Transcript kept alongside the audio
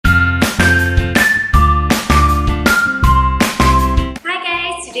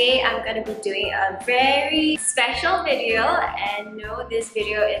I'm going to be doing a very special video, and no, this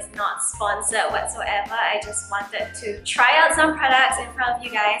video is not sponsored whatsoever. I just wanted to try out some products in front of you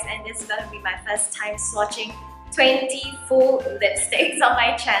guys, and this is going to be my first time swatching 20 full lipsticks on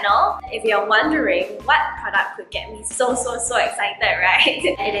my channel. If you're wondering what product could get me so excited, right?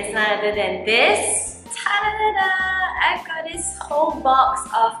 It is none other than this. Ta-da-da-da! I've got this whole box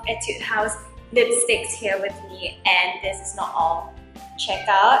of Etude House lipsticks here with me, and this is not all. Check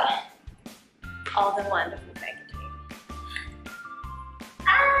out all the wonderful packaging.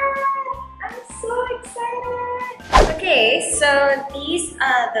 I'm so excited! Okay, so these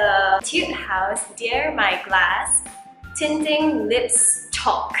are the Etude House Dear My Glass Tinting Lips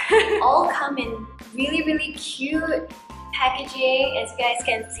Talk. All come in really cute packaging. As you guys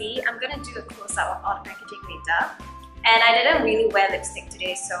can see, I'm gonna do a close-up of all the packaging later. And I didn't really wear lipstick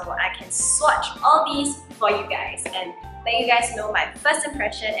today, so I can swatch all these for you guys and let you guys know my first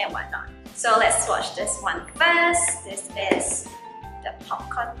impression and whatnot. So let's swatch this one first. This is the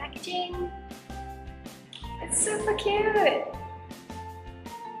popcorn packaging. It's super cute.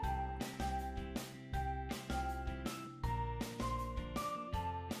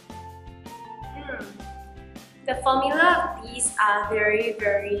 The formula of these are very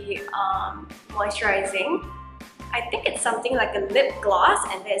moisturizing. I think it's something like a lip gloss,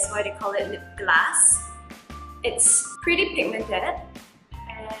 and that's why they call it lip glass. It's pretty pigmented,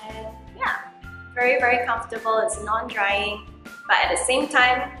 and yeah, very comfortable. It's non-drying, but at the same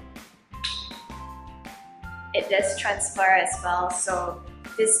time, it does transfer as well. So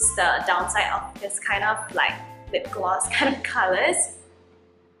this is the downside of this kind of like lip gloss kind of colors.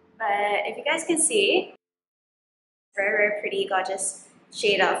 But if you guys can see, very pretty, gorgeous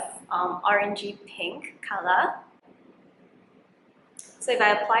shade of orangey pink color. So if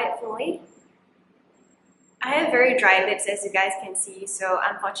I apply it fully, I have very dry lips, as you guys can see, so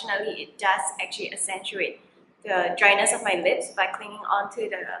unfortunately it does actually accentuate the dryness of my lips by clinging onto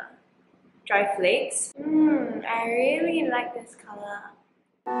the dry flakes. I really like this color.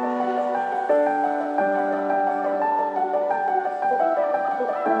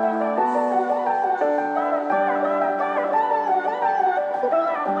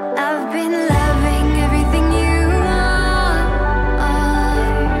 I've been loving everything you are.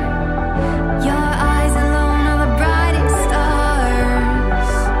 Your eyes alone are the brightest stars.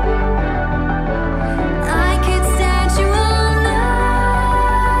 I could stand you all night,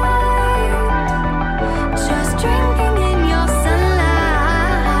 just drinking in your sunlight.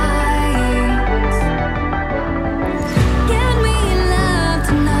 Get me in love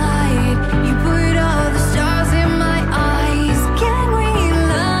tonight. You put all the stars in my eyes. Get me in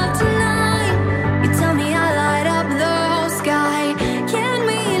love tonight. You tell me I light up the whole sky. Get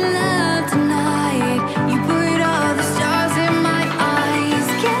me in love tonight. You put all the stars in my eyes.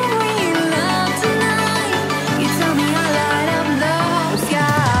 Get me in love tonight. You tell me I light up the whole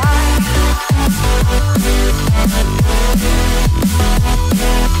sky.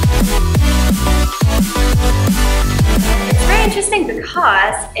 It's very interesting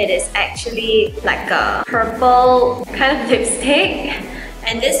because it is actually like a purple kind of lipstick,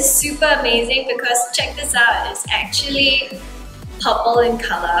 and this is super amazing because check this out, it's actually purple in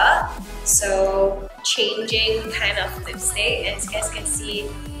color, so changing kind of lipstick. As you guys can see,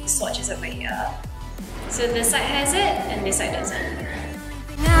 the swatches over here. So this side has it and this side doesn't.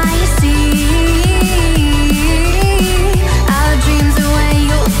 Now you see, our dreams are where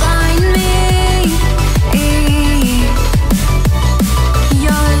you'll find me.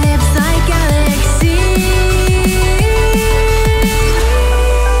 Your lips like galaxies.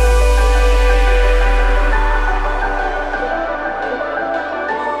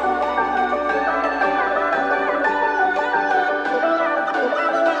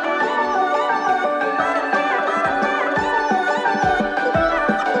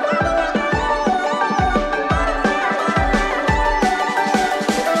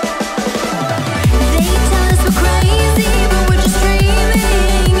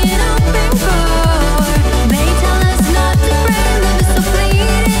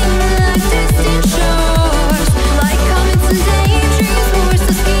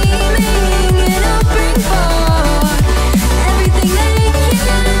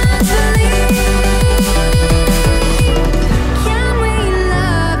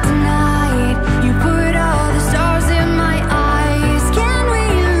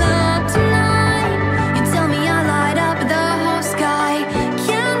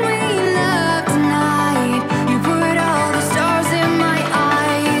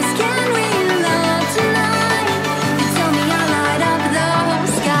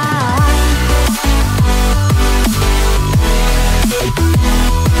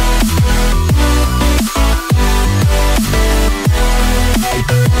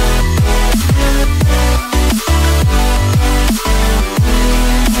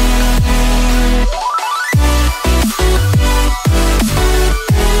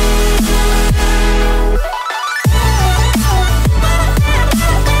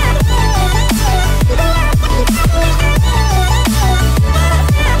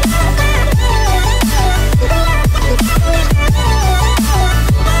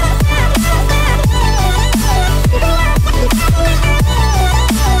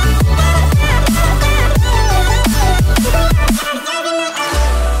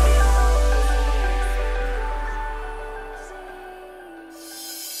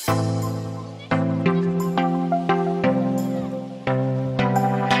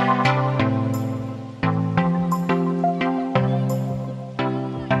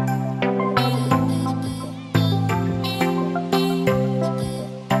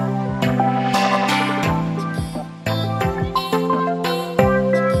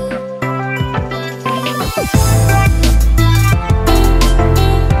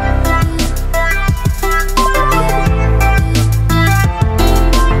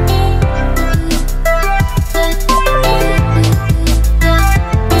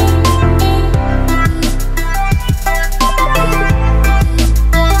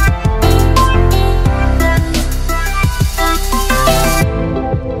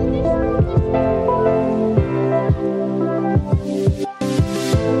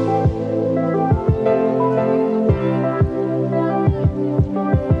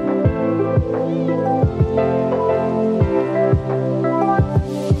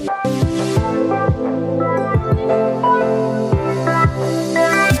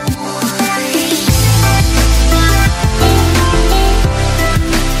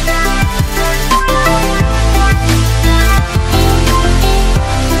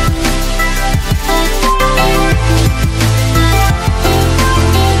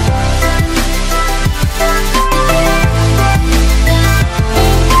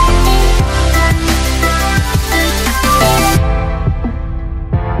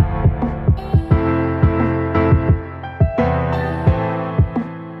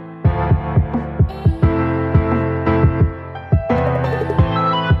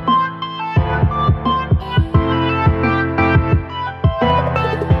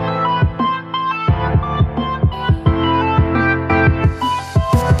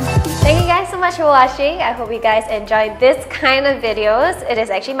 for watching. I hope you guys enjoyed this kind of videos. It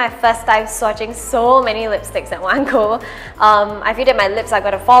is actually my first time swatching so many lipsticks at one go. I feel that my lips are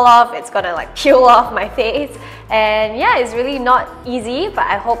gonna fall off, it's gonna like peel off my face. And yeah, it's really not easy, but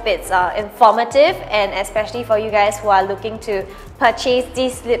I hope it's informative, and especially for you guys who are looking to purchase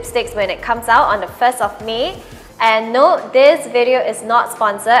these lipsticks when it comes out on the 1st of May. And note, this video is not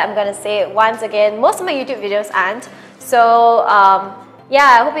sponsored. I'm gonna say it once again. Most of my YouTube videos aren't. So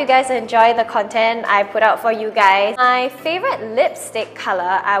yeah, I hope you guys enjoy the content I put out for you guys. My favorite lipstick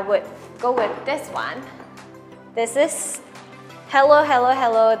color, I would go with this one. This is Hello Hello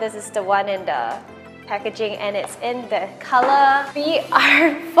Hello. This is the one in the packaging, and it's in the color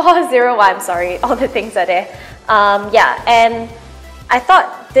BR401. Sorry, all the things are there. Yeah, and I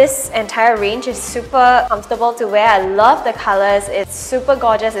thought this entire range is super comfortable to wear. I love the colors. It's super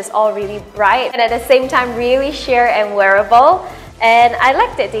gorgeous. It's all really bright and at the same time really sheer and wearable. And I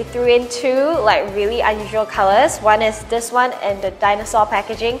liked that they threw in two like really unusual colors. One is this one and the dinosaur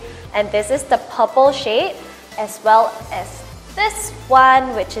packaging, and this is the purple shade, as well as this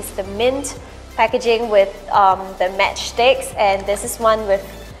one, which is the mint packaging with the matchsticks, and this is one with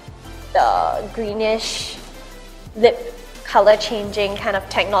the greenish lip color changing kind of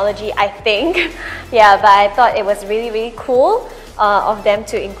technology, I think. Yeah, but I thought it was really cool of them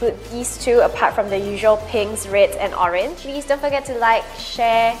to include these two apart from the usual pinks, reds and orange. Please don't forget to like,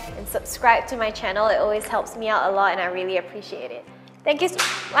 share and subscribe to my channel. It always helps me out a lot and I really appreciate it. Thank you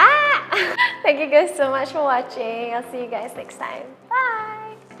Thank you guys so much for watching. I'll see you guys next time. Bye!